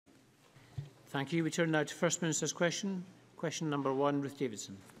Thank you. We turn now to First Minister's question. Question number 1,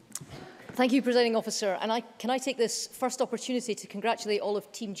 Ruth-Davidson. Thank you, Presiding Officer. And can I take this first opportunity to congratulate all of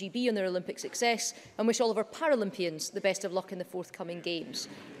Team GB on their Olympic success and wish all of our Paralympians the best of luck in the forthcoming Games.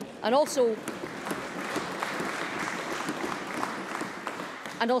 And also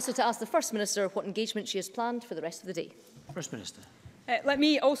to ask the First Minister what engagement she has planned for the rest of the day. First Minister. Let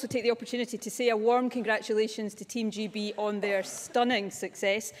me also take the opportunity to say a warm congratulations to Team GB on their stunning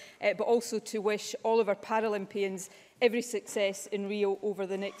success, but also to wish all of our Paralympians every success in Rio over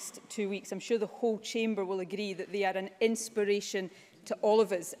the next 2 weeks. I'm sure the whole chamber will agree that they are an inspiration to all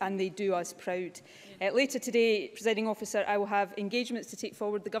of us and they do us proud. Later today, Presiding Officer, I will have engagements to take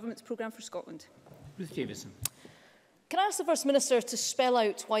forward the Government's programme for Scotland. Ruth-Davidson. Can I ask the First Minister to spell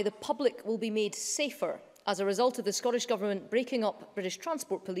out why the public will be made safer as a result of the Scottish Government breaking up British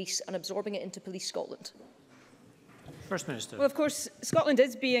Transport Police and absorbing it into Police Scotland? First Minister. Well, of course, Scotland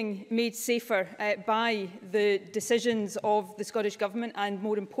is being made safer by the decisions of the Scottish Government and,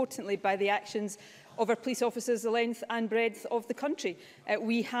 more importantly, by the actions of our police officers the length and breadth of the country.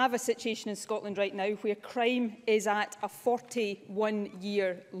 We have a situation in Scotland right now where crime is at a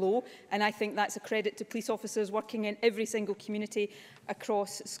 41-year low, and I think that's a credit to police officers working in every single community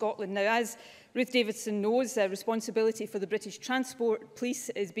across Scotland. Now, as Ruth-Davidson knows, responsibility for the British Transport Police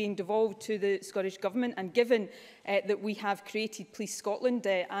is being devolved to the Scottish Government, and given that we have created Police Scotland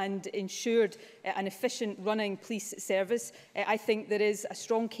and ensured an efficient running police service, I think there is a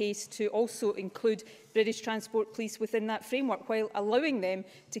strong case to also include British Transport Police within that framework, while allowing them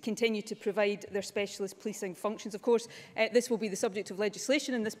to continue to provide their specialist policing functions. Of course, this will be the subject of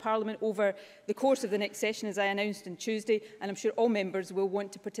legislation in this Parliament over the course of the next session, as I announced on Tuesday, and I'm sure all members will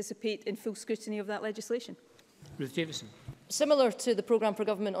want to participate in full scrutiny of that legislation. Ruth-Davidson. Similar to the programme for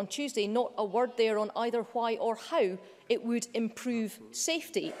government on Tuesday, not a word there on either why or how it would improve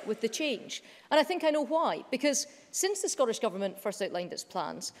safety with the change. And I think I know why, because since the Scottish Government first outlined its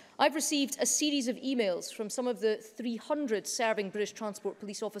plans, I've received a series of emails from some of the 300 serving British Transport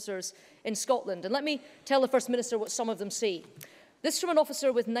Police officers in Scotland. And let me tell the First Minister what some of them say. This from an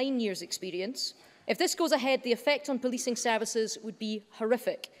officer with 9 years' experience. If this goes ahead, the effect on policing services would be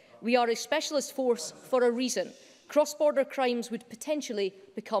horrific. We are a specialist force for a reason. Cross-border crimes would potentially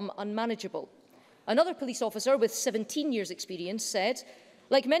become unmanageable. Another police officer with 17 years' experience said,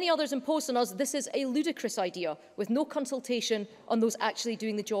 like many others imposed on us, this is a ludicrous idea with no consultation on those actually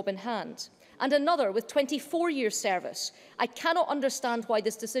doing the job in hand. And another with 24 years' service, I cannot understand why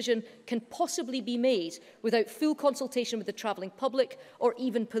this decision can possibly be made without full consultation with the travelling public or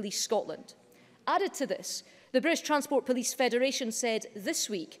even Police Scotland. Added to this, the British Transport Police Federation said this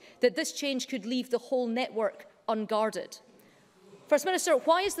week that this change could leave the whole network unguarded. First Minister,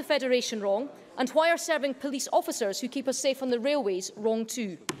 why is the Federation wrong, and why are serving police officers who keep us safe on the railways wrong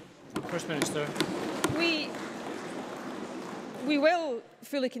too? First Minister. We will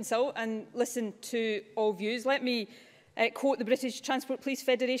fully consult and listen to all views. Let me quote the British Transport Police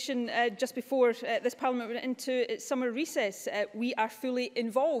Federation just before this Parliament went into its summer recess. We are fully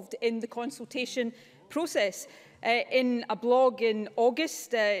involved in the consultation process. In a blog in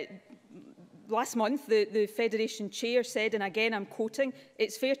August, last month, the Federation Chair said, and again I'm quoting,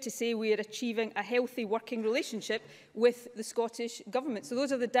 it's fair to say we are achieving a healthy working relationship with the Scottish Government. So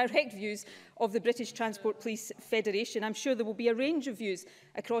those are the direct views of the British Transport Police Federation. I'm sure there will be a range of views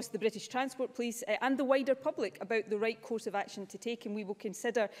across the British Transport Police and the wider public about the right course of action to take, and we will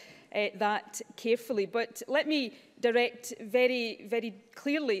consider that carefully. But let me direct very, very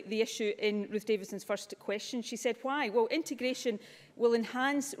clearly the issue in Ruth Davidson's first question. She said, why? Well, integration will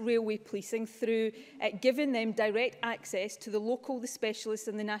enhance railway policing through giving them direct access to the local, the specialists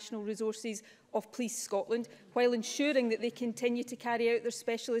and the national resources of Police Scotland, while ensuring that they continue to carry out their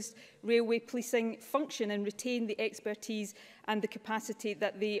specialist railway policing function and retain the expertise and the capacity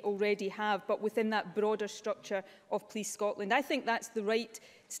that they already have, but within that broader structure of Police Scotland. I think that's the right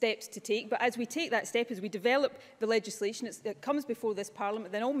steps to take, but as we take that step, as we develop the legislation that comes before this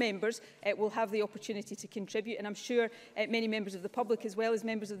Parliament, then all members will have the opportunity to contribute, and I'm sure many members of the public as well as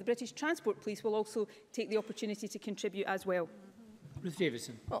members of the British Transport Police will also take the opportunity to contribute as well.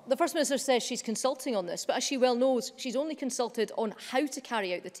 Ruth-Davidson. Well, the First Minister says she's consulting on this, but as she well knows, she's only consulted on how to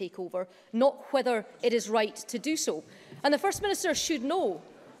carry out the takeover, not whether it is right to do so. And the First Minister should know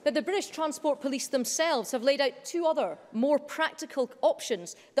that the British Transport Police themselves have laid out two other, more practical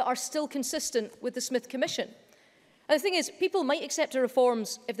options that are still consistent with the Smith Commission. And the thing is, people might accept her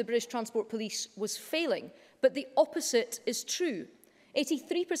reforms if the British Transport Police was failing, but the opposite is true.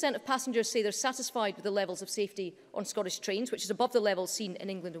 83% of passengers say they're satisfied with the levels of safety on Scottish trains, which is above the levels seen in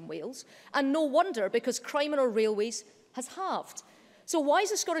England and Wales. And no wonder, because crime on our railways has halved. So why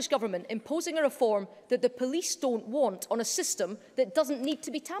is the Scottish Government imposing a reform that the police don't want on a system that doesn't need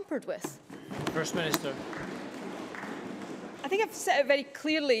to be tampered with? First Minister. I think I've set out very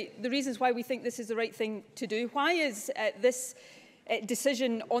clearly the reasons why we think this is the right thing to do. Why is this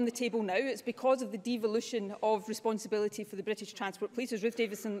decision on the table now? It's because of the devolution of responsibility for the British Transport Police. As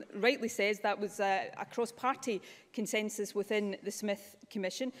Ruth-Davidson rightly says, that was a cross-party consensus within the Smith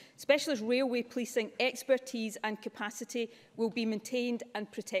Commission. Specialist railway policing expertise and capacity will be maintained and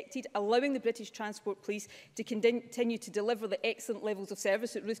protected, allowing the British Transport Police to continue to deliver the excellent levels of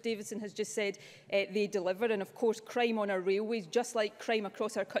service that Ruth-Davidson has just said they deliver. And of course, crime on our railways, just like crime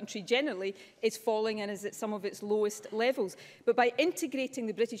across our country generally, is falling and is at some of its lowest levels. But by integrating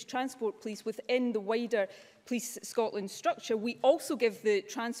the British Transport Police within the wider Police Scotland structure, we also give the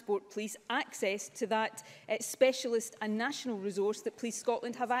Transport Police access to that specialist and national resource that Police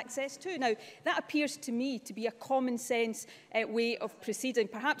Scotland have access to. Now, that appears to me to be a common sense way of proceeding.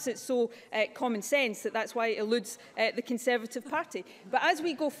 Perhaps it's so common sense that that's why it eludes the Conservative Party. But as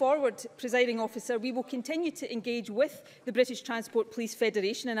we go forward, Presiding Officer, we will continue to engage with the British Transport Police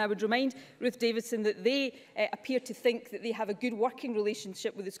Federation, and I would remind Ruth-Davidson that they appear to think that they have a good working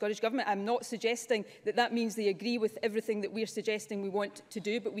relationship with the Scottish Government. I'm not suggesting that that means they agree with everything that we're suggesting we want to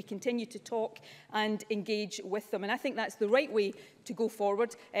do, but we continue to talk and engage with them. And I think that's the right way to go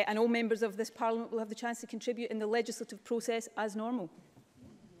forward. And all members of this Parliament will have the chance to contribute in the legislative process as normal.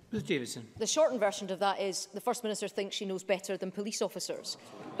 Ruth-Davidson. The shortened version of that is the First Minister thinks she knows better than police officers.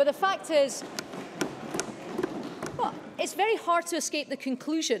 But the fact is, well, it's very hard to escape the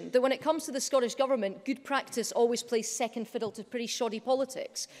conclusion that when it comes to the Scottish Government, good practice always plays second fiddle to pretty shoddy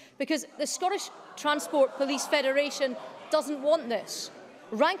politics. Because the Scottish Transport Police Federation doesn't want this.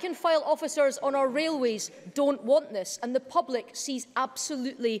 Rank-and-file officers on our railways don't want this, and the public sees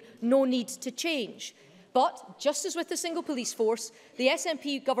absolutely no need to change. But, just as with the single police force, the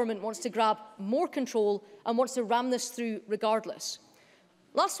SNP government wants to grab more control and wants to ram this through regardless.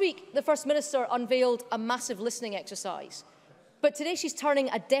 Last week, the First Minister unveiled a massive listening exercise. But today she's turning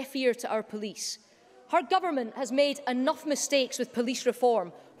a deaf ear to our police. Her government has made enough mistakes with police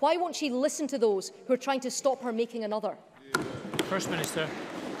reform. Why won't she listen to those who are trying to stop her making another? First Minister.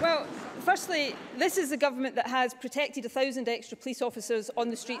 Well, firstly, this is the government that has protected 1,000 extra police officers on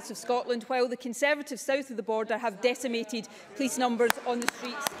the streets of Scotland, while the Conservatives south of the border have decimated police numbers on the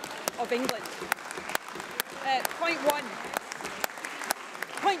streets of England. Point one.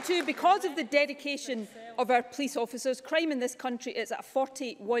 Point two, because of the dedication of our police officers, crime in this country is at a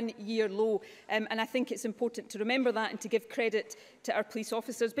 41-year low, and I think it's important to remember that and to give credit to our police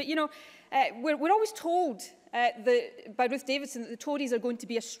officers. But, you know, we're always told by Ruth-Davidson that the Tories are going to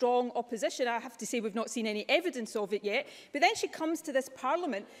be a strong opposition. I have to say we've not seen any evidence of it yet. But then she comes to this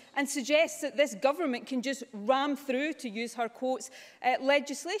Parliament and suggests that this government can just ram through, to use her quotes,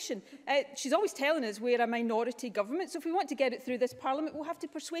 legislation. She's always telling us we're a minority government, so if we want to get it through this Parliament, we'll have to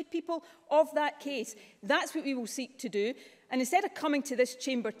persuade people of that case. That's what we will seek to do. And instead of coming to this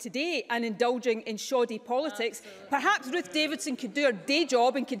chamber today and indulging in shoddy politics, perhaps Ruth-Davidson could do her day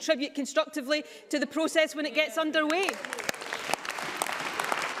job and contribute constructively to the process when it gets underway.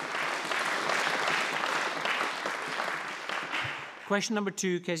 Question number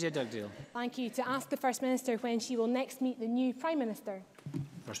 2, Kezia-Dugdale. Thank you. To ask the First Minister when she will next meet the new Prime Minister.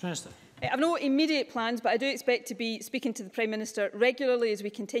 First Minister. I have no immediate plans, but I do expect to be speaking to the Prime Minister regularly as we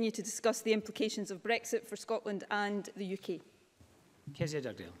continue to discuss the implications of Brexit for Scotland and the UK.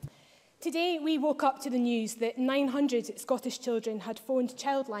 Kezia-Dugdale. Today, we woke up to the news that 900 Scottish children had phoned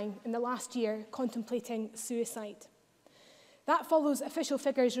Childline in the last year contemplating suicide. That follows official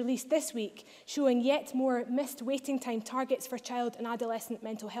figures released this week showing yet more missed waiting time targets for child and adolescent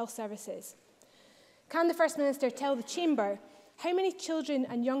mental health services. Can the First Minister tell the Chamber how many children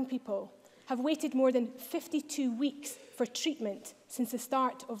and young people have waited more than 52 weeks for treatment since the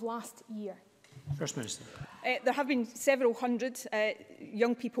start of last year? First Minister. There have been several hundred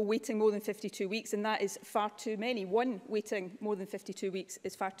young people waiting more than 52 weeks, and that is far too many. One waiting more than 52 weeks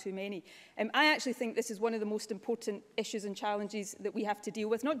is far too many. I actually think this is one of the most important issues and challenges that we have to deal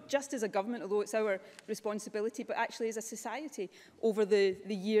with, not just as a government, although it's our responsibility, but actually as a society over the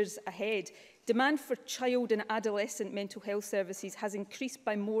years ahead. Demand for child and adolescent mental health services has increased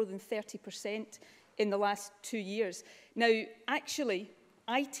by more than 30% in the last 2 years. Now, actually,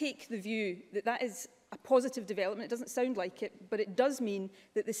 I take the view that that is a positive development. It doesn't sound like it, but it does mean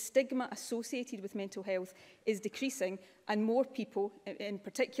that the stigma associated with mental health is decreasing, and more people, in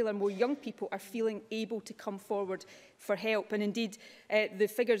particular more young people, are feeling able to come forward for help. And indeed, the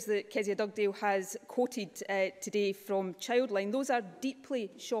figures that Kezia-Dugdale has quoted today from Childline, those are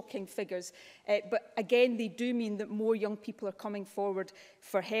deeply shocking figures. But again, they do mean that more young people are coming forward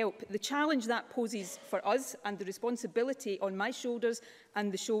for help. The challenge that poses for us, and the responsibility on my shoulders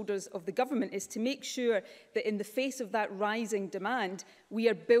and the shoulders of the government, is to make sure that in the face of that rising demand, we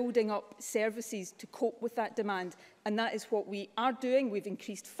are building up services to cope with that demand. And that is what we are doing. We've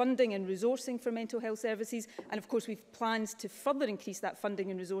increased funding and resourcing for mental health services. And of course, we've plans to further increase that funding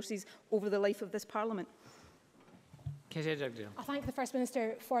and resources over the life of this Parliament. Kezia-Dugdale. I thank the First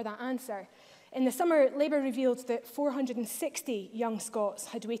Minister for that answer. In the summer, Labour revealed that 460 young Scots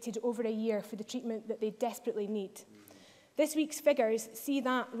had waited over a year for the treatment that they desperately need. This week's figures see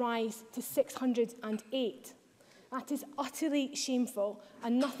that rise to 608. That is utterly shameful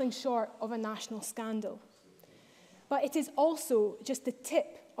and nothing short of a national scandal. But it is also just the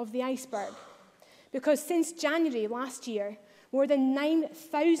tip of the iceberg, because since January last year, more than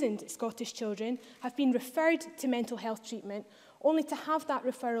 9,000 Scottish children have been referred to mental health treatment, only to have that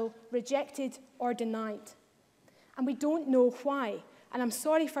referral rejected or denied. And we don't know why. And I'm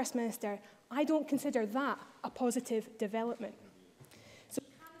sorry, First Minister, I don't consider that a positive development. So can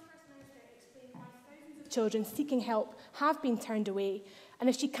the First Minister explain why thousands of children seeking help have been turned away? And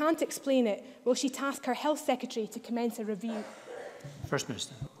if she can't explain it, will she task her Health Secretary to commence a review? First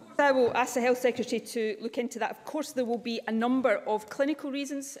Minister. I will ask the Health Secretary to look into that. Of course, there will be a number of clinical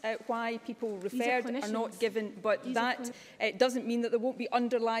reasons why people referred are not given, but that doesn't mean that there won't be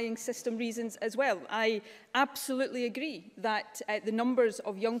underlying system reasons as well. I absolutely agree that the numbers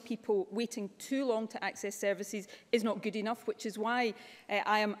of young people waiting too long to access services is not good enough, which is why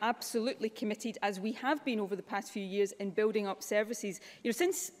I am absolutely committed, as we have been over the past few years, in building up services.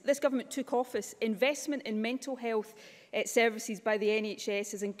 Since this government took office, investment in mental health services by the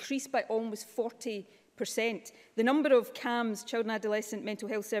NHS has increased by almost 40%. The number of CAMS, Child and Adolescent Mental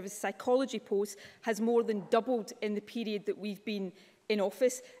Health Service psychology posts, has more than doubled in the period that we've been in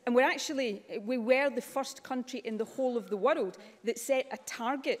office. And we were the first country in the whole of the world that set a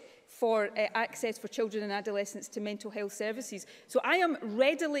target for access for children and adolescents to mental health services. So I am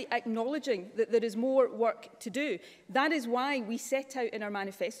readily acknowledging that there is more work to do. That is why we set out in our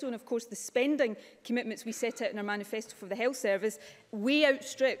manifesto, and of course the spending commitments we set out in our manifesto for the health service way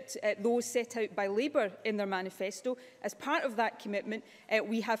outstripped those set out by Labour in their manifesto. As part of that commitment,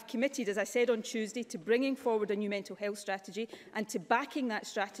 we have committed, as I said on Tuesday, to bringing forward a new mental health strategy and to backing that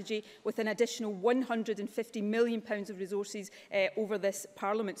strategy with an additional £150 million of resources over this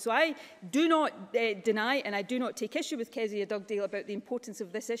Parliament. So I do not deny and I do not take issue with Kezia-Dugdale about the importance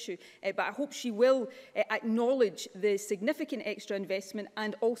of this issue, but I hope she will acknowledge the significant extra investment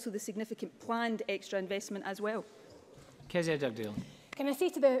and also the significant planned extra investment as well. Kezia-Dugdale. Can I say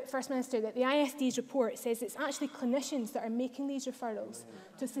to the First Minister that the ISD's report says it's actually clinicians that are making these referrals.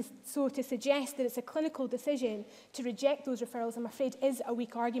 So to suggest that it's a clinical decision to reject those referrals, I'm afraid, is a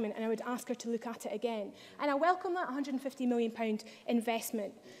weak argument, and I would ask her to look at it again. And I welcome that £150 million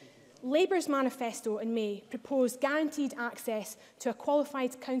investment. Labour's manifesto in May proposed guaranteed access to a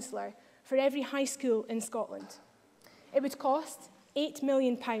qualified counsellor for every high school in Scotland. It would cost £8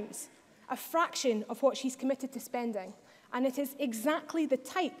 million, a fraction of what she's committed to spending. And it is exactly the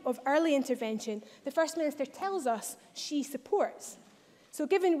type of early intervention the First Minister tells us she supports. So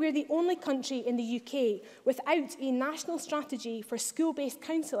given we're the only country in the UK without a national strategy for school-based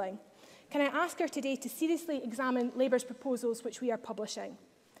counselling, can I ask her today to seriously examine Labour's proposals which we are publishing?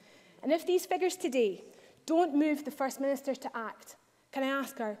 And if these figures today don't move the First Minister to act, can I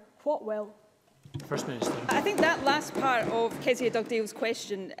ask her what will? First Minister. I think that last part of Kezia-Dugdale's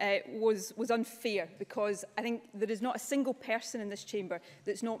question was unfair, because I think there is not a single person in this chamber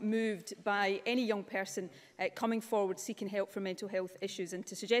that's not moved by any young person coming forward seeking help for mental health issues. And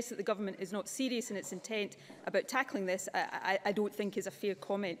to suggest that the government is not serious in its intent about tackling this, I don't think is a fair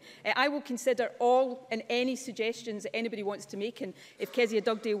comment. I will consider all and any suggestions that anybody wants to make, and if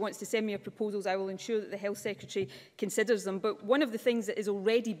Kezia-Dugdale wants to send me her proposals, I will ensure that the Health Secretary considers them. But one of the things that is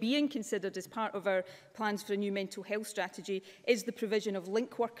already being considered as part of our plans for a new mental health strategy is the provision of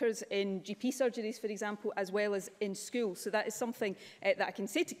link workers in GP surgeries, for example, as well as in schools. So that is something that I can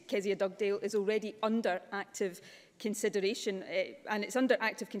say to Kezia-Dugdale is already under active consideration, and it's under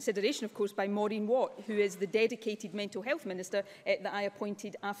active consideration, of course, by Maureen Watt, who is the dedicated mental health minister that I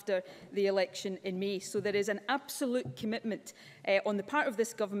appointed after the election in May. So there is an absolute commitment on the part of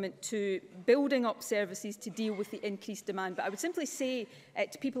this government to building up services to deal with the increased demand. But I would simply say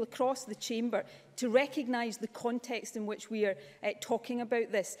to people across the chamber to recognise the context in which we are talking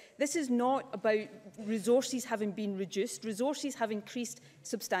about this. This is not about resources having been reduced. Resources have increased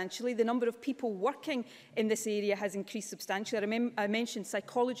substantially. The number of people working in this area has increased substantially. I mentioned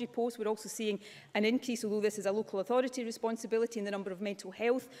psychology posts. We're also seeing an increase, although this is a local authority responsibility, in the number of mental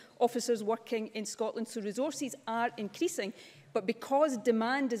health officers working in Scotland. So resources are increasing. But because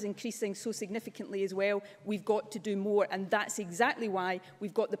demand is increasing so significantly as well, we've got to do more. And that's exactly why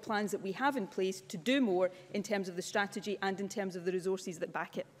we've got the plans that we have in place to do more in terms of the strategy and in terms of the resources that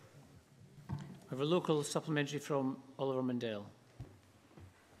back it. We have a local supplementary from Oliver Mundell.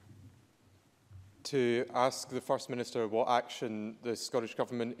 To ask the First Minister what action the Scottish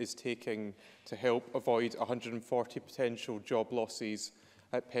Government is taking to help avoid 140 potential job losses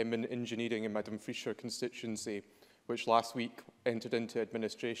at Penman Engineering in Madam Freesher constituency, which last week entered into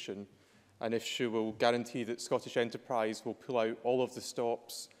administration, and if she will guarantee that Scottish Enterprise will pull out all of the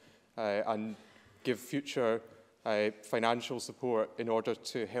stops and give future financial support in order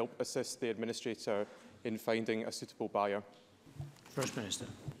to help assist the administrator in finding a suitable buyer. First Minister.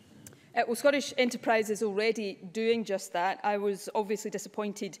 Well, Scottish Enterprise is already doing just that. I was obviously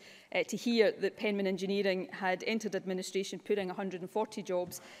disappointed to hear that Penman Engineering had entered administration, putting 140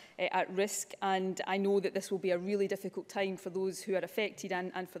 jobs at risk, and I know that this will be a really difficult time for those who are affected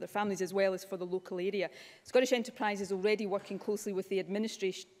and for their families, as well as for the local area. Scottish Enterprise is already working closely with the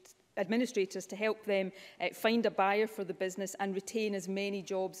administrators to help them find a buyer for the business and retain as many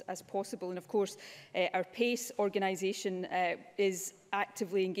jobs as possible. And of course, our PACE organisation is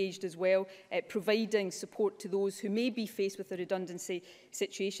actively engaged as well, providing support to those who may be faced with a redundancy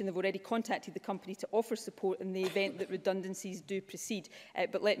situation. They've already contacted the company to offer support in the event that redundancies do proceed.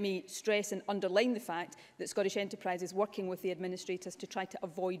 But let me stress and underline the fact that Scottish Enterprise is working with the administrators to try to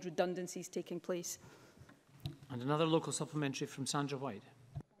avoid redundancies taking place. And another local supplementary from Sandra White.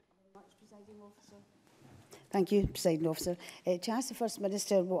 Thank you, Presiding Officer. To ask the First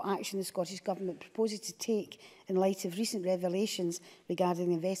Minister what action the Scottish Government proposes to take in light of recent revelations regarding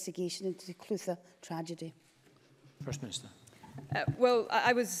the investigation into the Clutha tragedy. First Minister. Well,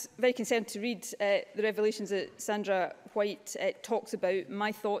 I was very concerned to read the revelations that Sandra White talks about.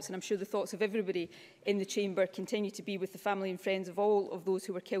 My thoughts, and I'm sure the thoughts of everybody in the chamber, continue to be with the family and friends of all of those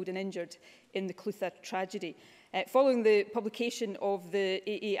who were killed and injured in the Clutha tragedy. Following the publication of the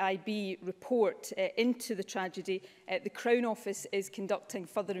AAIB report into the tragedy, the Crown Office is conducting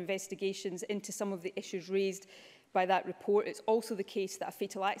further investigations into some of the issues raised by that report. It's also the case that a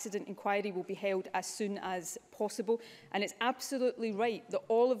fatal accident inquiry will be held as soon as possible. And it's absolutely right that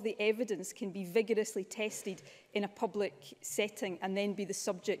all of the evidence can be vigorously tested in a public setting and then be the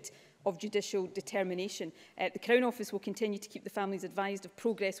subject of judicial determination. The Crown Office will continue to keep the families advised of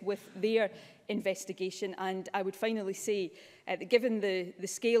progress with their investigation, and I would finally say that given the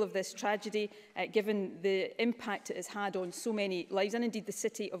scale of this tragedy, given the impact it has had on so many lives, and indeed the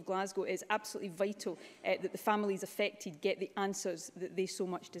city of Glasgow, it is absolutely vital that the families affected get the answers that they so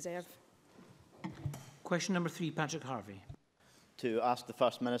much deserve. Question number 3, Patrick Harvey. To ask the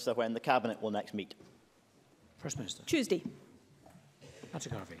First Minister when the Cabinet will next meet. First Minister. Tuesday.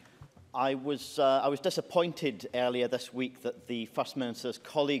 Patrick Harvey. I was disappointed earlier this week that the First Minister's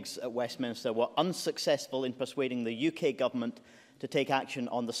colleagues at Westminster were unsuccessful in persuading the UK Government to take action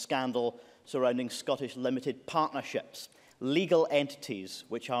on the scandal surrounding Scottish limited partnerships, legal entities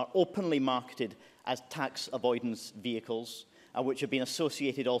which are openly marketed as tax avoidance vehicles and which have been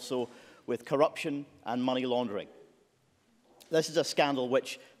associated also with corruption and money laundering. This is a scandal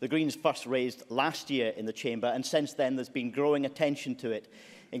which the Greens first raised last year in the Chamber, and since then there's been growing attention to it,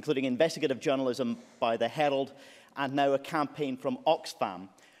 including investigative journalism by the Herald and now a campaign from Oxfam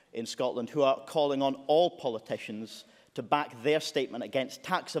in Scotland, who are calling on all politicians to back their statement against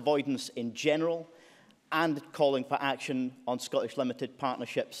tax avoidance in general and calling for action on Scottish limited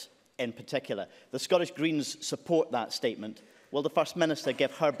partnerships in particular. The Scottish Greens support that statement. Will the First Minister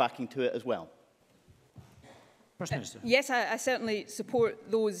give her backing to it as well? First Minister. Yes, I certainly support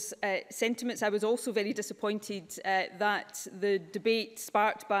those sentiments. I was also very disappointed that the debate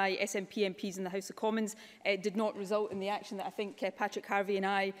sparked by SNP MPs in the House of Commons did not result in the action that I think Patrick Harvey and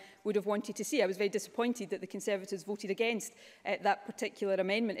I would have wanted to see. I was very disappointed that the Conservatives voted against that particular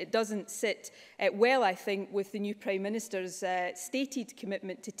amendment. It doesn't sit well, I think, with the new Prime Minister's stated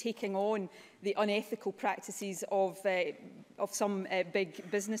commitment to taking on the unethical practices of some big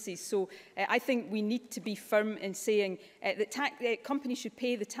businesses. So I think we need to be firm in saying that companies should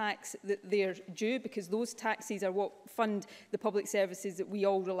pay the tax that they're due, because those taxes are what fund the public services that we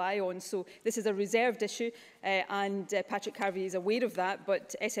all rely on. So this is a reserved issue, and Patrick Harvey is aware of that,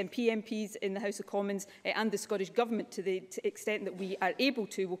 but SNP MPs in the House of Commons and the Scottish Government, to the extent that we are able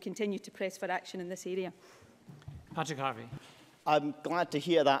to, will continue to press for action in this area. Patrick Harvey. I'm glad to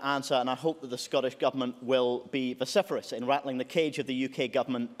hear that answer, and I hope that the Scottish Government will be vociferous in rattling the cage of the UK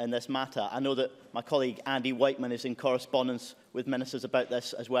Government in this matter. I know that my colleague Andy Whiteman is in correspondence with ministers about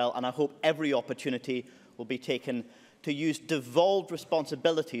this as well, and I hope every opportunity will be taken to use devolved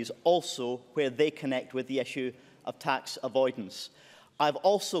responsibilities also where they connect with the issue of tax avoidance. I've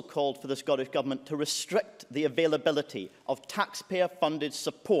also called for the Scottish Government to restrict the availability of taxpayer-funded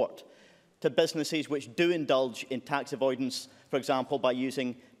support to businesses which do indulge in tax avoidance, for example, by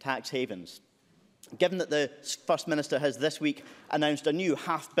using tax havens. Given that the First Minister has this week announced a new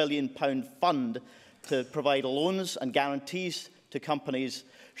 £500 million fund to provide loans and guarantees to companies,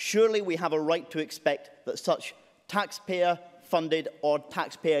 surely we have a right to expect that such taxpayer-funded or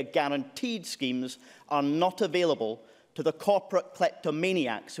taxpayer-guaranteed schemes are not available to the corporate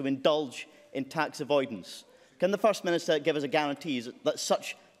kleptomaniacs who indulge in tax avoidance. Can the First Minister give us a guarantee that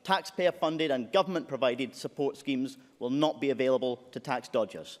such taxpayer-funded and government-provided support schemes will not be available to tax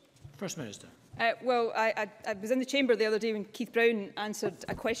dodgers? First Minister. Well, I was in the chamber the other day when Keith Brown answered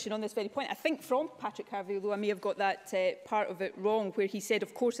a question on this very point, I think from Patrick Harvey, although I may have got that part of it wrong, where he said,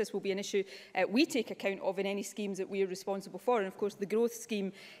 of course, this will be an issue we take account of in any schemes that we are responsible for. And, of course, the growth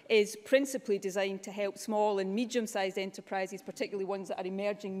scheme is principally designed to help small and medium-sized enterprises, particularly ones that are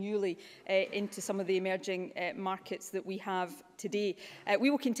emerging newly into some of the emerging markets that we have today.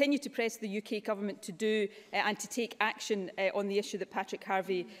 We will continue to press the UK Government to do and to take action on the issue that Patrick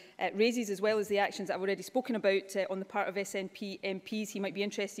Harvey raises, as well as the actions that I've already spoken about on the part of SNP MPs. He might be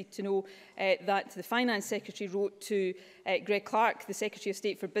interested to know that the Finance Secretary wrote to Greg Clark, the Secretary of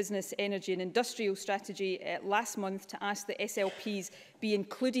State for Business, Energy and Industrial Strategy last month, to ask that SLPs be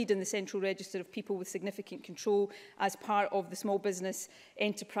included in the Central Register of People with Significant Control as part of the Small Business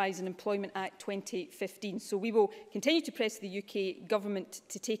Enterprise and Employment Act 2015. So we will continue to press the UK Government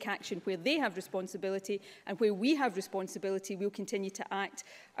to take action where they have responsibility, and where we have responsibility, we'll continue to act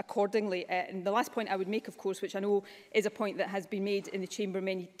accordingly. And the last point I would make, of course, which I know is a point that has been made in the Chamber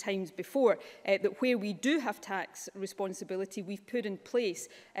many times before, that where we do have tax responsibility, we've put in place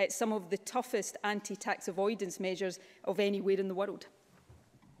some of the toughest anti-tax avoidance measures of anywhere in the world.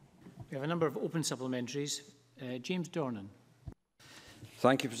 We have a number of open supplementaries. James Dornan.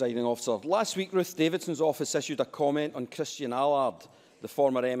 Thank you, Presiding Officer. Last week, Ruth-Davidson's office issued a comment on Christian Allard, the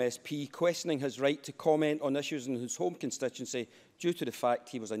former MSP, questioning his right to comment on issues in his home constituency due to the fact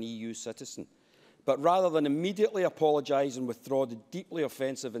he was an EU citizen. But rather than immediately apologise and withdraw the deeply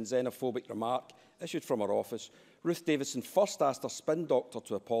offensive and xenophobic remark issued from her office, Ruth-Davidson first asked her spin doctor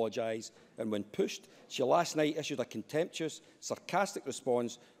to apologise, and when pushed, she last night issued a contemptuous, sarcastic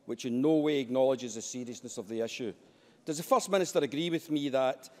response which in no way acknowledges the seriousness of the issue. Does the First Minister agree with me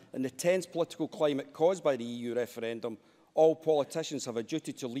that, in the tense political climate caused by the EU referendum, all politicians have a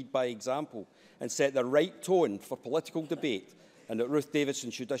duty to lead by example and set the right tone for political debate, and that Ruth Davidson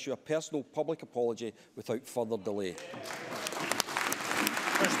should issue a personal public apology without further delay?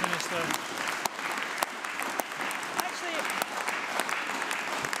 First Minister.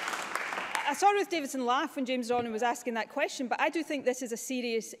 I saw Ruth Davidson laugh when James Dornan was asking that question, but I do think this is a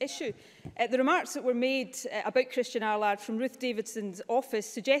serious issue. The remarks that were made about Christian Allard from Ruth Davidson's office,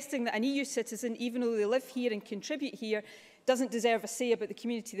 suggesting that an EU citizen, even though they live here and contribute here, doesn't deserve a say about the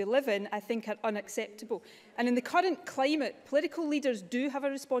community they live in, I think are unacceptable. And in the current climate, political leaders do have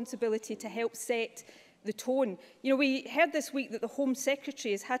a responsibility to help set the tone. You know, we heard this week that the Home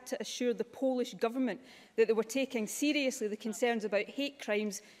Secretary has had to assure the Polish government that they were taking seriously the concerns about hate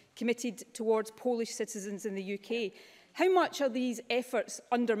crimes committed towards Polish citizens in the UK. How much are these efforts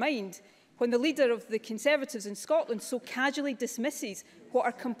undermined when the leader of the Conservatives in Scotland so casually dismisses what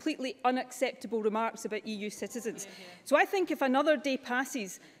are completely unacceptable remarks about EU citizens? So I think if another day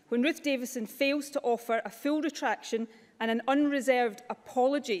passes when Ruth Davidson fails to offer a full retraction and an unreserved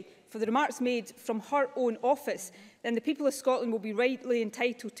apology for the remarks made from her own office, then the people of Scotland will be rightly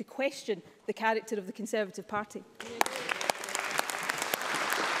entitled to question the character of the Conservative Party.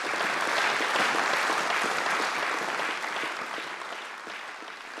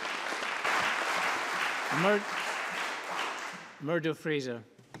 Murdo Fraser.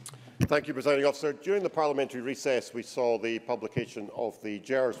 Thank you, Presiding Officer. During the parliamentary recess, we saw the publication of the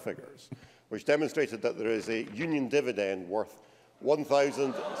GERS figures, which demonstrated that there is a union dividend worth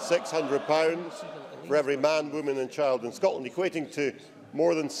 £1,600 for every man, woman and child in Scotland, equating to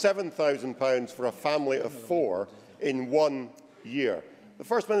more than £7,000 for a family of 4 in 1 year. The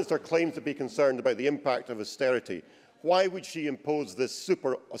First Minister claims to be concerned about the impact of austerity. Why would she impose this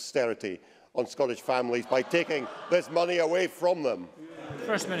super austerity on Scottish families by taking this money away from them?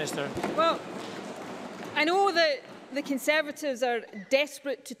 First Minister. Well, I know that the Conservatives are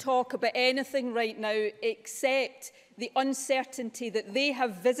desperate to talk about anything right now except the uncertainty that they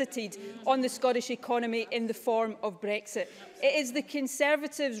have visited on the Scottish economy in the form of Brexit. It is the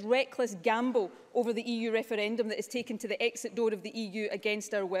Conservatives' reckless gamble over the EU referendum that is taken to the exit door of the EU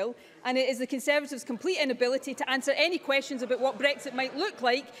against our will, and it is the Conservatives' complete inability to answer any questions about what Brexit might look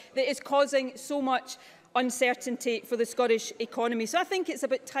like that is causing so much uncertainty for the Scottish economy. So I think it's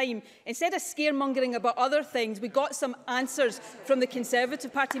about time, instead of scaremongering about other things, we got some answers from the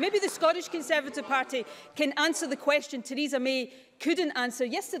Conservative Party. Maybe the Scottish Conservative Party can answer the question Theresa May couldn't answer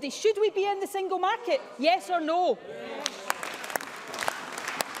yesterday. Should we be in the single market? Yes or no?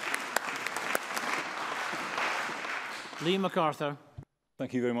 Liam MacArthur.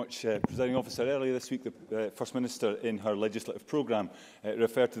 Thank you very much, Presiding Officer. Earlier this week, the First Minister, in her legislative programme,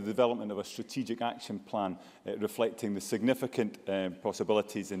 referred to the development of a strategic action plan reflecting the significant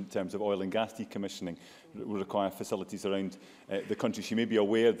possibilities in terms of oil and gas decommissioning that will require facilities around the country. She may be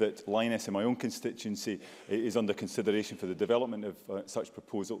aware that Lyoness, in my own constituency, is under consideration for the development of such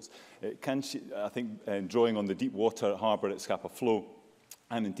proposals. Can she, I think, drawing on the deep water harbour at Scapa Flow,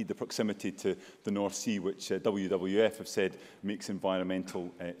 and indeed the proximity to the North Sea, which WWF have said makes environmental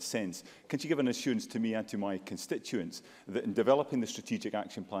sense. Can you give an assurance to me and to my constituents that in developing the strategic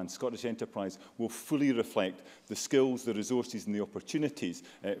action plan, Scottish Enterprise will fully reflect the skills, the resources and the opportunities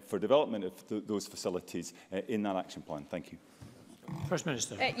for development of those facilities in that action plan? Thank you. First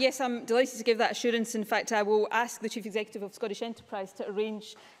Minister. Yes, I'm delighted to give that assurance. In fact, I will ask the Chief Executive of Scottish Enterprise to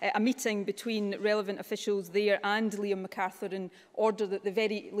arrange a meeting between relevant officials there and Liam MacArthur in order that the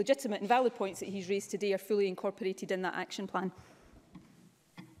very legitimate and valid points that he's raised today are fully incorporated in that action plan.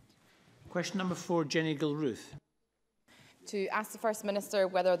 Question number 4, Jenny Gilruth. To ask the First Minister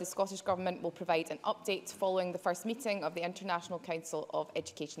whether the Scottish Government will provide an update following the first meeting of the International Council of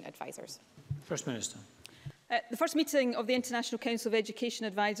Education Advisers. First Minister. The first meeting of the International Council of Education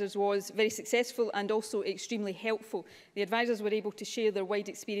Advisers was very successful and also extremely helpful. The advisers were able to share their wide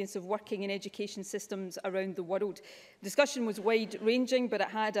experience of working in education systems around the world. The discussion was wide-ranging, but it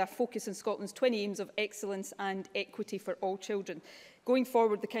had a focus on Scotland's 20 aims of excellence and equity for all children. Going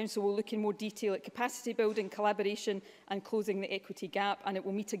forward, the Council will look in more detail at capacity building, collaboration and closing the equity gap, and it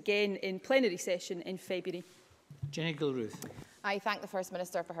will meet again in plenary session in February. Jenny Gilruth. I thank the First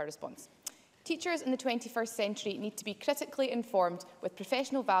Minister for her response. Teachers in the 21st century need to be critically informed with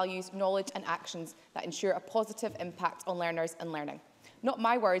professional values, knowledge and actions that ensure a positive impact on learners and learning. Not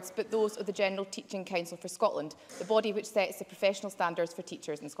my words, but those of the General Teaching Council for Scotland, the body which sets the professional standards for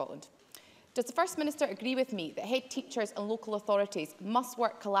teachers in Scotland. Does the First Minister agree with me that head teachers and local authorities must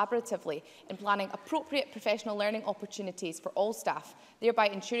work collaboratively in planning appropriate professional learning opportunities for all staff, thereby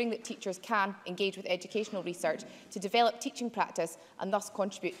ensuring that teachers can engage with educational research to develop teaching practice and thus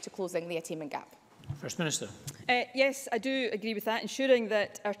contribute to closing the attainment gap? First Minister. Yes, I do agree with that. Ensuring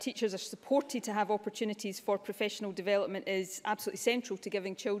that our teachers are supported to have opportunities for professional development is absolutely central to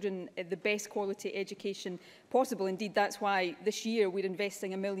giving children the best quality education possible. Indeed, that's why this year we're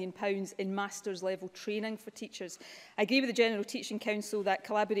investing £1 million in masters level training for teachers. I agree with the General Teaching Council that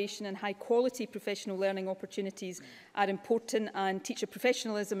collaboration and high quality professional learning opportunities are important, and teacher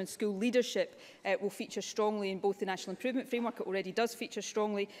professionalism and school leadership will feature strongly in both the National Improvement Framework. It already does feature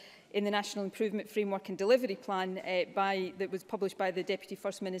strongly in the National Improvement Framework and Delivery Plan that was published by the Deputy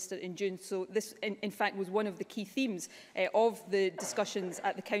First Minister in June. So this, in fact, was one of the key themes of the discussions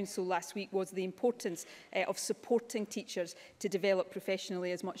at the Council last week, was the importance of supporting teachers to develop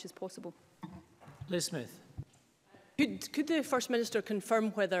professionally as much as possible. Liz Smith. Could the First Minister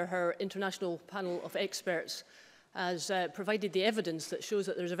confirm whether her international panel of experts has provided the evidence that shows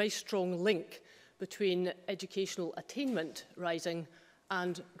that there's a very strong link between educational attainment rising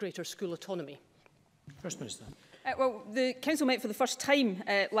and greater school autonomy? First Minister. Well, the Council met for the first time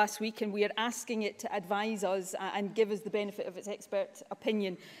last week, and we are asking it to advise us and give us the benefit of its expert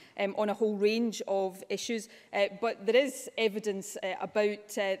opinion on a whole range of issues. But there is evidence about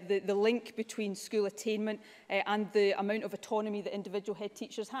the link between school attainment and the amount of autonomy that individual head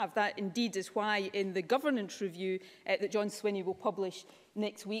teachers have. That indeed is why in the governance review that John Swinney will publish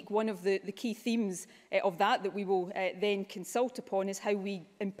next week. One of the key themes of that we will then consult upon is how we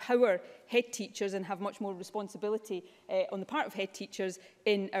empower head teachers and have much more responsibility on the part of head teachers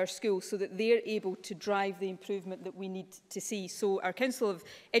in our schools so that they're able to drive the improvement that we need to see. So our Council of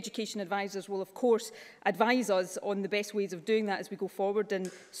Education Advisors will of course advise us on the best ways of doing that as we go forward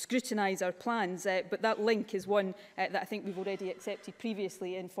and scrutinise our plans, but that link is one that I think we've already accepted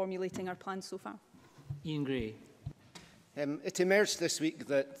previously in formulating our plans so far. Ian Gray. It emerged this week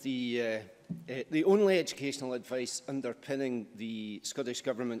that the only educational advice underpinning the Scottish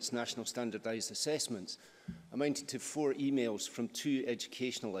Government's national standardised assessments amounted to 4 emails from 2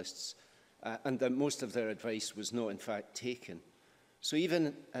 educationalists, and that most of their advice was not in fact taken. So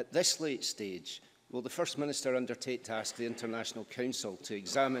even at this late stage, will the First Minister undertake to ask the International Council to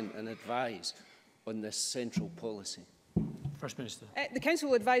examine and advise on this central policy? First Minister. The Council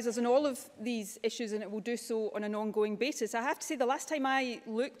will advise us on all of these issues, and it will do so on an ongoing basis. I have to say the last time I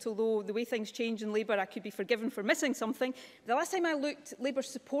looked, although the way things change in Labour I could be forgiven for missing something, the last time I looked, Labour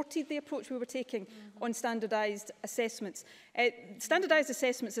supported the approach we were taking on standardised assessments. Standardised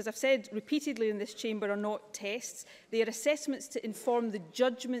assessments, as I've said repeatedly in this chamber, are not tests. They are assessments to inform the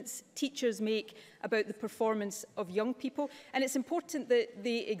judgments teachers make about the performance of young people. And it's important that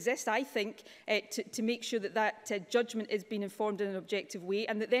they exist, I think, to make sure that that judgment is being informed in an objective way,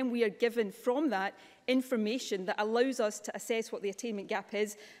 and that then we are given from that information that allows us to assess what the attainment gap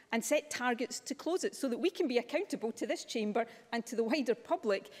is and set targets to close it, so that we can be accountable to this chamber and to the wider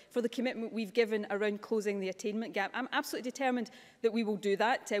public for the commitment we've given around closing the attainment gap. I'm absolutely determined that we will do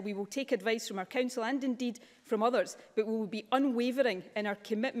that. We will take advice from our council and indeed from others, but we will be unwavering in our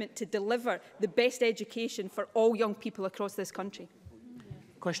commitment to deliver the best education for all young people across this country.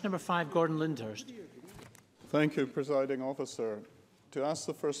 Question number 5, Gordon Lyndhurst. Thank you, Presiding Officer. To ask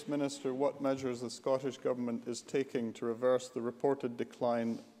the First Minister what measures the Scottish Government is taking to reverse the reported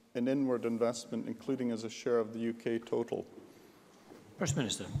decline in inward investment, including as a share of the UK total. First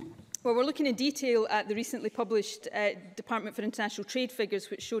Minister. Well, we're looking in detail at the recently published Department for International Trade figures,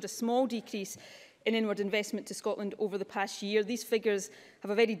 which showed a small decrease in inward investment to Scotland over the past year. These figures have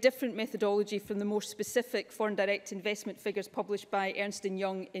a very different methodology from the more specific foreign direct investment figures published by Ernst &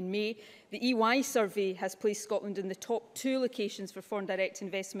 Young in May. The EY survey has placed Scotland in the top 2 locations for foreign direct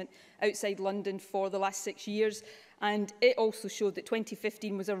investment outside London for the last 6 years. And it also showed that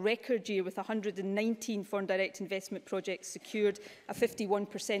 2015 was a record year with 119 foreign direct investment projects secured, a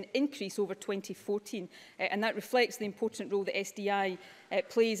 51% increase over 2014. And that reflects the important role that SDI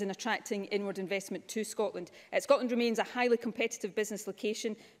plays in attracting inward investment to Scotland. Scotland remains a highly competitive business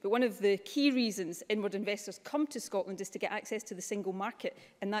location, but one of the key reasons inward investors come to Scotland is to get access to the single market,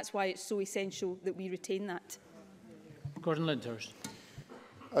 and that's why it's so essential that we retain that. Gordon Lyndhurst.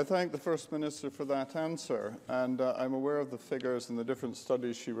 I thank the First Minister for that answer, and I'm aware of the figures and the different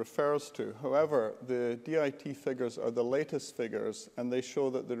studies she refers to. However, the DIT figures are the latest figures, and they show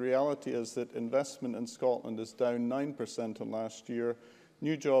that the reality is that investment in Scotland is down 9% on last year,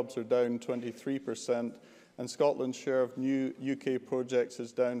 new jobs are down 23%, and Scotland's share of new UK projects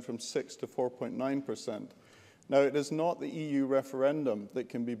is down from 6 to 4.9%. Now, it is not the EU referendum that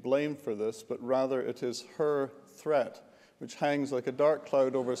can be blamed for this, but rather it is her threat, which hangs like a dark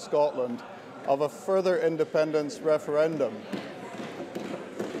cloud over Scotland, of a further independence referendum.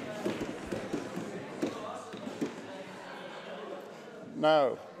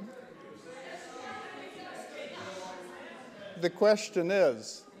 Now, the question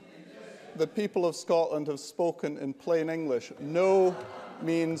is, the people of Scotland have spoken in plain English. No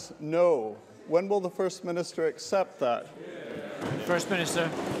means no. When will the First Minister accept that? First Minister.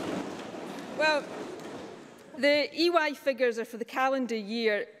 Well, the EY figures are for the calendar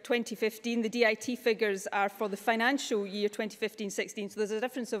year 2015. The DIT figures are for the financial year 2015-16. So there's a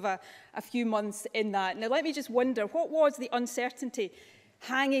difference of a few months in that. Now, let me just wonder, what was the uncertainty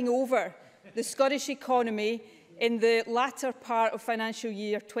hanging over the Scottish economy in the latter part of financial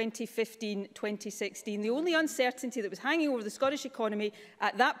year 2015-2016. The only uncertainty that was hanging over the Scottish economy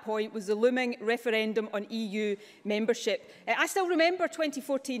at that point was the looming referendum on EU membership. I still remember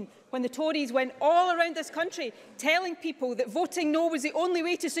 2014 when the Tories went all around this country telling people that voting no was the only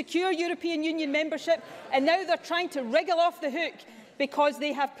way to secure European Union membership, and now they're trying to wriggle off the hook because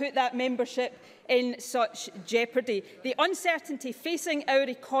they have put that membership in such jeopardy. The uncertainty facing our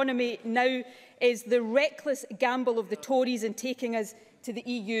economy now is the reckless gamble of the Tories in taking us to the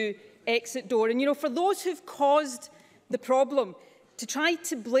EU exit door. And, you know, for those who've caused the problem, to try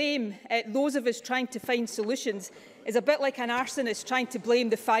to blame those of us trying to find solutions is a bit like an arsonist trying to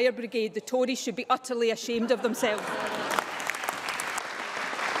blame the fire brigade. The Tories should be utterly ashamed of themselves.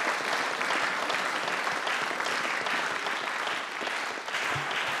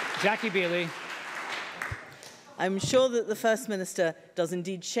 Jackie Baillie. I'm sure that the First Minister does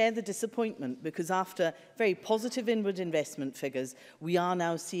indeed share the disappointment, because after very positive inward investment figures, we are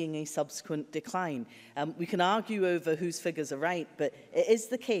now seeing a subsequent decline. We can argue over whose figures are right, but it is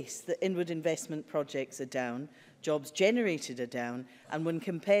the case that inward investment projects are down, jobs generated are down, and when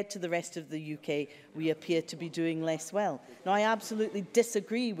compared to the rest of the UK, we appear to be doing less well. Now, I absolutely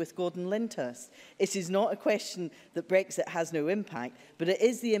disagree with Gordon Lyndhurst. It is not a question that Brexit has no impact, but it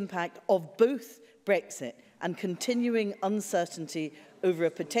is the impact of both Brexit and continuing uncertainty over a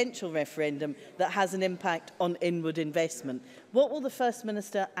potential referendum that has an impact on inward investment. What will the First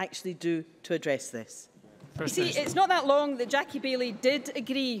Minister actually do to address this? You see, it's not that long that Jackie Baillie did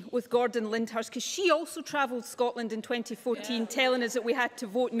agree with Gordon Lyndhurst, because she also travelled Scotland in 2014, telling us that we had to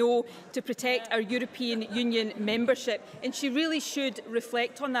vote no to protect our European Union membership, and she really should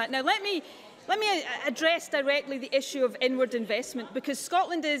reflect on that. Now, let me address directly the issue of inward investment, because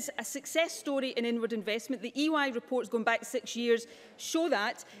Scotland is a success story in inward investment. The EY reports going back 6 years show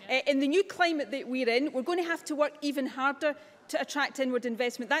that. In the new climate that we're in, we're going to have to work even harder to attract inward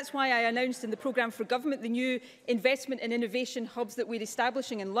investment. That's why I announced in the programme for government the new investment and innovation hubs that we're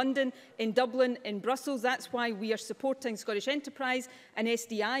establishing in London, in Dublin, in Brussels. That's why we are supporting Scottish Enterprise and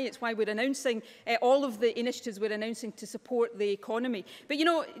SDI. It's why we're announcing all of the initiatives we're announcing to support the economy. But, you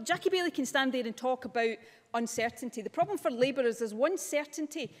know, Jackie Baillie can stand there and talk about uncertainty. The problem for Labour is there's one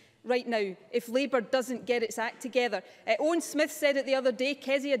certainty right now if Labour doesn't get its act together. Owen Smith said it the other day,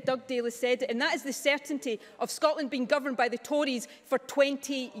 Kezia-Dugdale has said it, and that is the certainty of Scotland being governed by the Tories for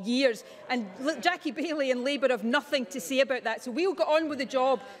 20 years. And Jackie Baillie and Labour have nothing to say about that. So we'll get on with the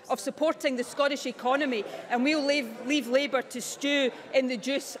job of supporting the Scottish economy, and we'll leave Labour to stew in the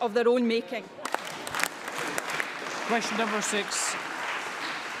juice of their own making. Question number 6.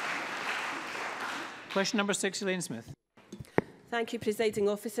 Question number 6, Elaine Smith. Thank you, Presiding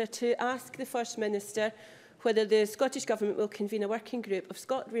Officer. To ask the First Minister whether the Scottish Government will convene a working group of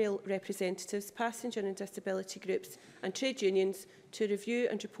ScotRail representatives, passenger and disability groups and trade unions to review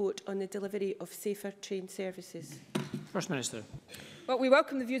and report on the delivery of safer train services. First Minister. Well, we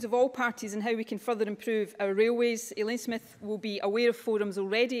welcome the views of all parties on how we can further improve our railways. Elaine Smith will be aware of forums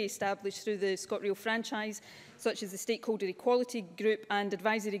already established through the ScotRail franchise, such as the Stakeholder Equality Group and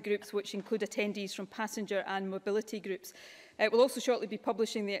advisory groups, which include attendees from passenger and mobility groups. We'll also shortly be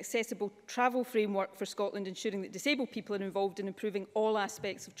publishing the Accessible Travel Framework for Scotland, ensuring that disabled people are involved in improving all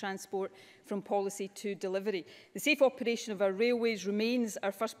aspects of transport from policy to delivery. The safe operation of our railways remains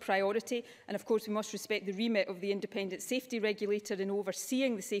our first priority, and of course we must respect the remit of the independent safety regulator in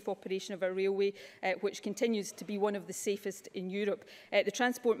overseeing the safe operation of our railway, which continues to be one of the safest in Europe. The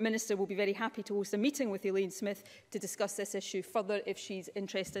Transport Minister will be very happy to host a meeting with Elaine Smith to discuss this issue further if she's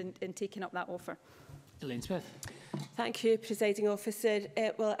interested in taking up that offer. Elaine Smith. Thank you, Presiding Officer.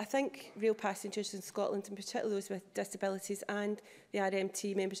 Well, I think rail passengers in Scotland, and particularly those with disabilities and the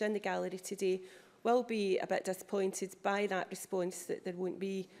RMT members in the gallery today, will be a bit disappointed by that response that there won't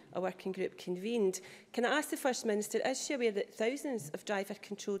be a working group convened. Can I ask the First Minister, is she aware that thousands of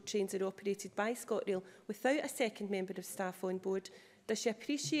driver-controlled trains are operated by ScotRail without a second member of staff on board? Does she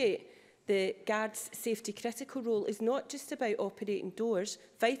appreciate the Guards' safety critical role is not just about operating doors,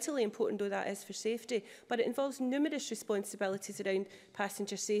 vitally important though that is for safety, but it involves numerous responsibilities around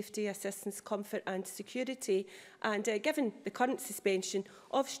passenger safety, assistance, comfort and security. And given the current suspension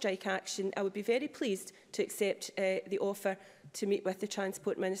of strike action, I would be very pleased to accept the offer to meet with the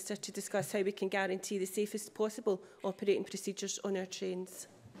Transport Minister to discuss how we can guarantee the safest possible operating procedures on our trains.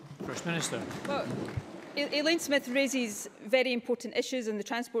 First Minister. Well, Elaine Smith raises very important issues, and the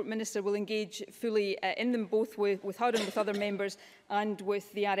Transport Minister will engage fully in them, both with her and with other members and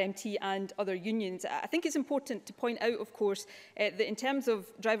with the RMT and other unions. I think it's important to point out, of course, that in terms of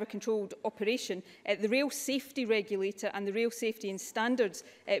driver-controlled operation, the Rail Safety Regulator and the Rail Safety and Standards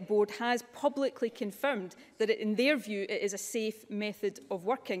Board has publicly confirmed that, in their view, it is a safe method of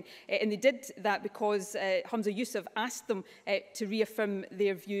working. And they did that because Hamza Yousaf asked them to reaffirm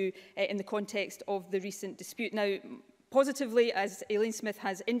their view in the context of the recent dispute. Now, positively, as Elaine Smith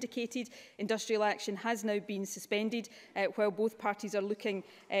has indicated, industrial action has now been suspended while both parties are looking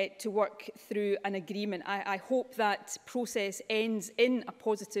to work through an agreement. I hope that process ends in a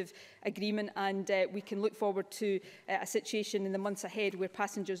positive agreement, and we can look forward to a situation in the months ahead where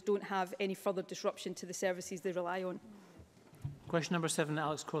passengers don't have any further disruption to the services they rely on. Question number 7,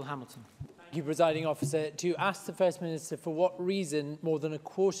 Alex Cole-Hamilton. Thank you, Presiding Officer. To ask the First Minister for what reason more than a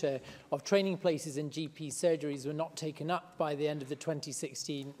quarter of training places in GP surgeries were not taken up by the end of the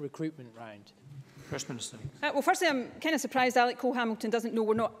 2016 recruitment round. First Minister. Well, firstly, I'm kind of surprised Alec Cole-Hamilton doesn't know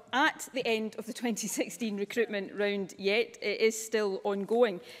we're not at the end of the 2016 recruitment round yet. It is still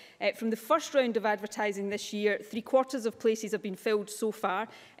ongoing. From the first round of advertising this year, 3/4 of places have been filled so far.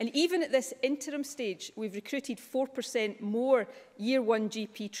 And even at this interim stage, we've recruited 4% more Year 1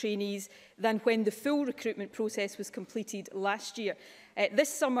 GP trainees than when the full recruitment process was completed last year. This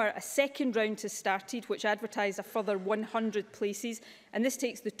summer, a second round has started, which advertised a further 100 places, and this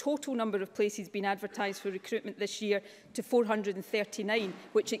takes the total number of places being advertised for recruitment this year to 439,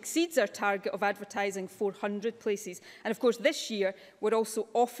 which exceeds our target of advertising 400 places. And of course, this year, we're also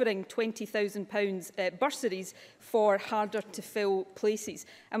offering £20,000 bursaries for harder-to-fill places.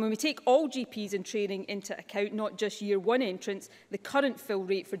 And when we take all GPs in training into account, not just Year 1 entrants, the current fill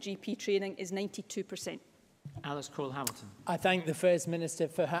rate for GP training is 92%. Alice Cole-Hamilton. I thank the First Minister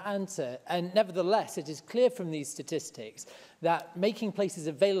for her answer. And nevertheless, it is clear from these statistics that making places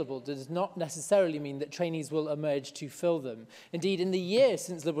available does not necessarily mean that trainees will emerge to fill them. Indeed, in the year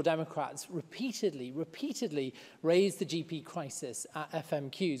since Liberal Democrats repeatedly raised the GP crisis at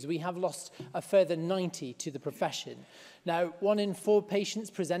FMQs, we have lost a further 90 to the profession. Now, 1 in 4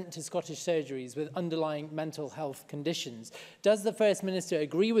 patients present to Scottish surgeries with underlying mental health conditions. Does the First Minister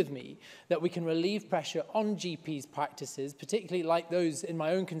agree with me that we can relieve pressure on GPs' practices, particularly like those in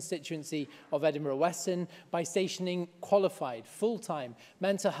my own constituency of Edinburgh Western, by stationing qualified, full-time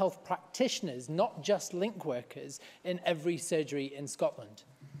mental health practitioners, not just link workers, in every surgery in Scotland?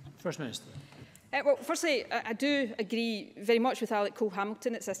 First Minister. Well, firstly, I do agree very much with Alec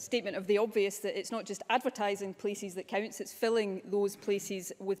Cole-Hamilton. It's a statement of the obvious that it's not just advertising places that counts, it's filling those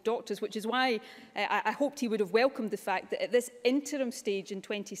places with doctors, which is why I hoped he would have welcomed the fact that at this interim stage in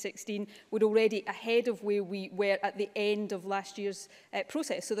 2016, we're already ahead of where we were at the end of last year's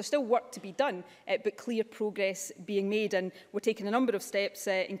process. So there's still work to be done, but clear progress being made. And we're taking a number of steps,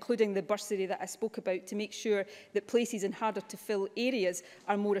 including the bursary that I spoke about, to make sure that places in harder to fill areas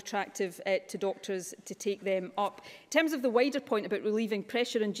are more attractive to doctors to take them up. In terms of the wider point about relieving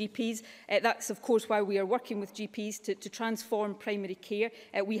pressure on GPs, that's of course why we are working with GPs to transform primary care.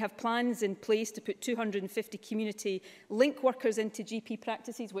 We have plans in place to put 250 community link workers into GP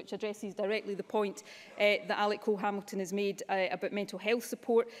practices, which addresses directly the point that Alec Cole-Hamilton has made about mental health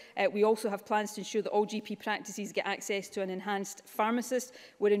support. We also have plans to ensure that all GP practices get access to an enhanced pharmacist.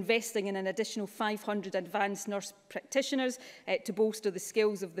 We're investing in an additional 500 advanced nurse practitioners to bolster the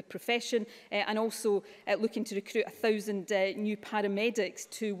skills of the profession, and also looking to recruit 1,000 new paramedics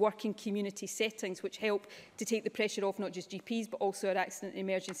to work in community settings, which help to take the pressure off not just GPs, but also our accident and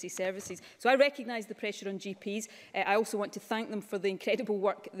emergency services. So I recognise the pressure on GPs. I also want to thank them for the incredible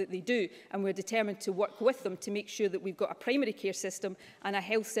work that they do, and we're determined to work with them to make sure that we've got a primary care system and a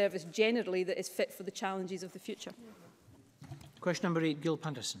health service generally that is fit for the challenges of the future. Question number 8, Gil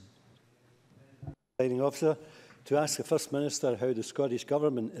Panderson. Presiding Officer, to ask the First Minister how the Scottish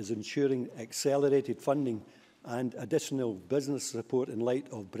Government is ensuring accelerated funding and additional business support in light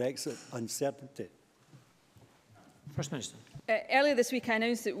of Brexit uncertainty. First Minister. Earlier this week, I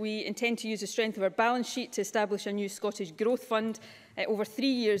announced that we intend to use the strength of our balance sheet to establish a new Scottish Growth Fund. Over 3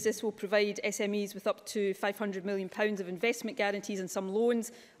 years, this will provide SMEs with up to £500 million of investment guarantees and some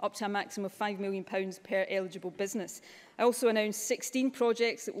loans, up to a maximum of £5 million per eligible business. I also announced 16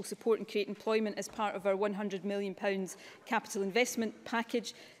 projects that will support and create employment as part of our £100 million capital investment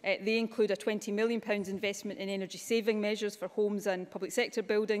package. They include a £20 million investment in energy saving measures for homes and public sector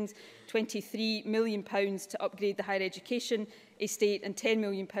buildings, £23 million to upgrade the higher education estate, and £10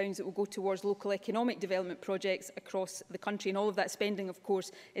 million that will go towards local economic development projects across the country. And all of that spending, of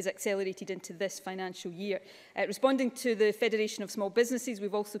course, is accelerated into this financial year. Responding to the Federation of Small Businesses,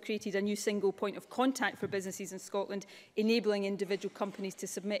 we've also created a new single point of contact for businesses in Scotland, enabling individual companies to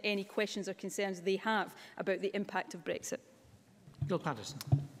submit any questions or concerns they have about the impact of Brexit. Gil Patterson.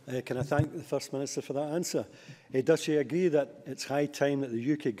 Can I thank the First Minister for that answer? Does she agree that it's high time that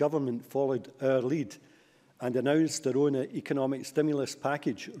the UK Government followed our lead and announced their own economic stimulus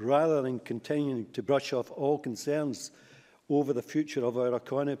package, rather than continuing to brush off all concerns over the future of our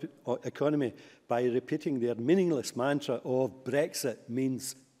economy by repeating their meaningless mantra of Brexit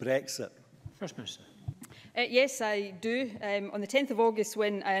means Brexit? First Minister. Yes, I do. On the 10th of August,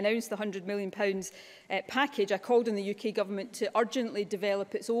 when I announced the £100 million package, I called on the UK Government to urgently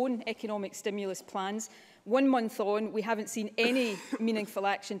develop its own economic stimulus plans. 1 month on, we haven't seen any meaningful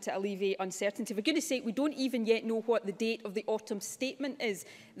action to alleviate uncertainty. For goodness sake, we don't even yet know what the date of the autumn statement is.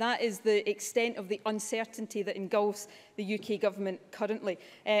 That is the extent of the uncertainty that engulfs the UK Government currently.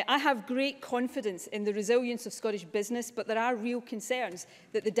 I have great confidence in the resilience of Scottish business, but there are real concerns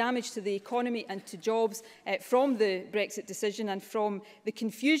that the damage to the economy and to jobs from the Brexit decision and from the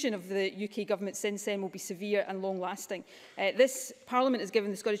confusion of the UK Government since then will be severe and long-lasting. This Parliament has given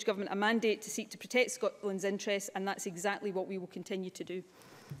the Scottish Government a mandate to seek to protect Scotland's interests, and that's exactly what we will continue to do.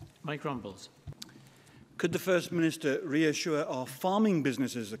 Mike Rumbles. Could the First Minister reassure our farming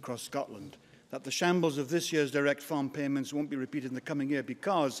businesses across Scotland that the shambles of this year's direct farm payments won't be repeated in the coming year?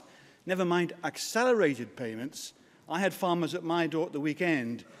 Because, never mind accelerated payments, I had farmers at my door at the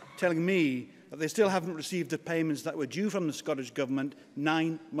weekend telling me that they still haven't received the payments that were due from the Scottish Government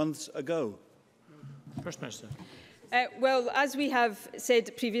 9 months ago. First Minister. Well, as we have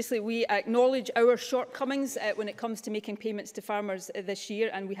said previously, we acknowledge our shortcomings when it comes to making payments to farmers this year,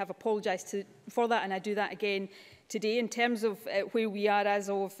 and we have apologised for that, and I do that again today. In terms of where we are as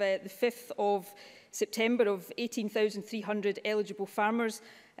of the 5th of September, of 18,300 eligible farmers,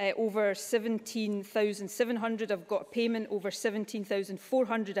 over 17,700 have got a payment, over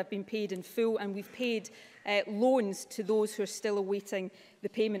 17,400 have been paid in full, and we've paid loans to those who are still awaiting the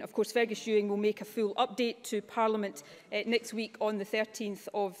payment. Of course, Fergus Ewing will make a full update to Parliament next week on the 13th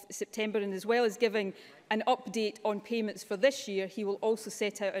of September, and as well as giving an update on payments for this year, he will also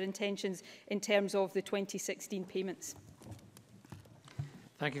set out our intentions in terms of the 2016 payments.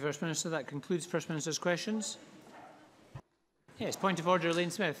 Thank you, First Minister. That concludes First Minister's questions. Yes, point of order, Elaine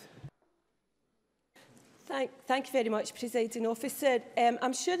Smith. Thank you very much, Presiding Officer.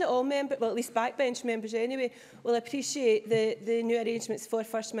 I'm sure that all members, well at least backbench members anyway, will appreciate the new arrangements for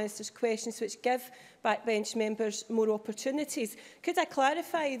First Minister's questions, which give backbench members more opportunities. Could I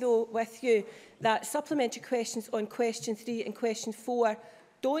clarify though with you that supplementary questions on question 3 and question 4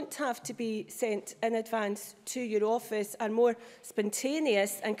 don't have to be sent in advance to your office, are more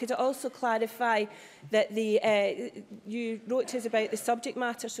spontaneous? And could I also clarify that you wrote to us about the subject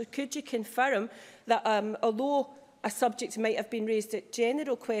matter, so could you confirm that although a subject might have been raised at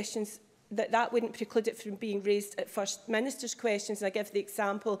general questions, that wouldn't preclude it from being raised at First Minister's questions? And I give the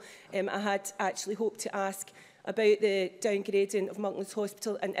example I had actually hoped to ask about the downgrading of Monklands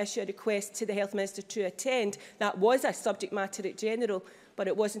Hospital and issue a request to the Health Minister to attend. That was a subject matter at general, but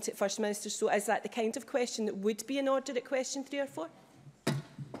it wasn't at First Minister. So is that the kind of question that would be in order at question 3 or 4?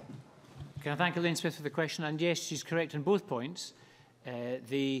 Can I thank Elaine Smith for the question? And yes, she's correct on both points.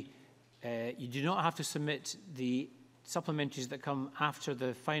 You do not have to submit the supplementaries that come after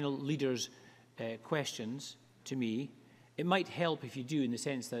the final leader's questions to me. It might help if you do, in the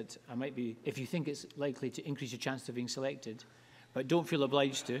sense that I might be, if you think it's likely to increase your chance of being selected, but don't feel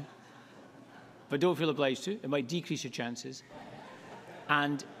obliged to. It might decrease your chances.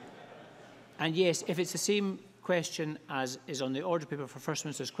 And yes, if it's the same question as is on the order paper for First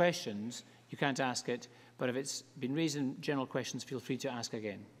Minister's questions, you can't ask it. But if it's been raised in general questions, feel free to ask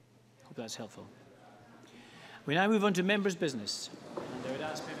again. Hope that's helpful. We now move on to members' business. And I would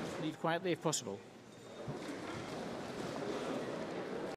ask members to leave quietly if possible.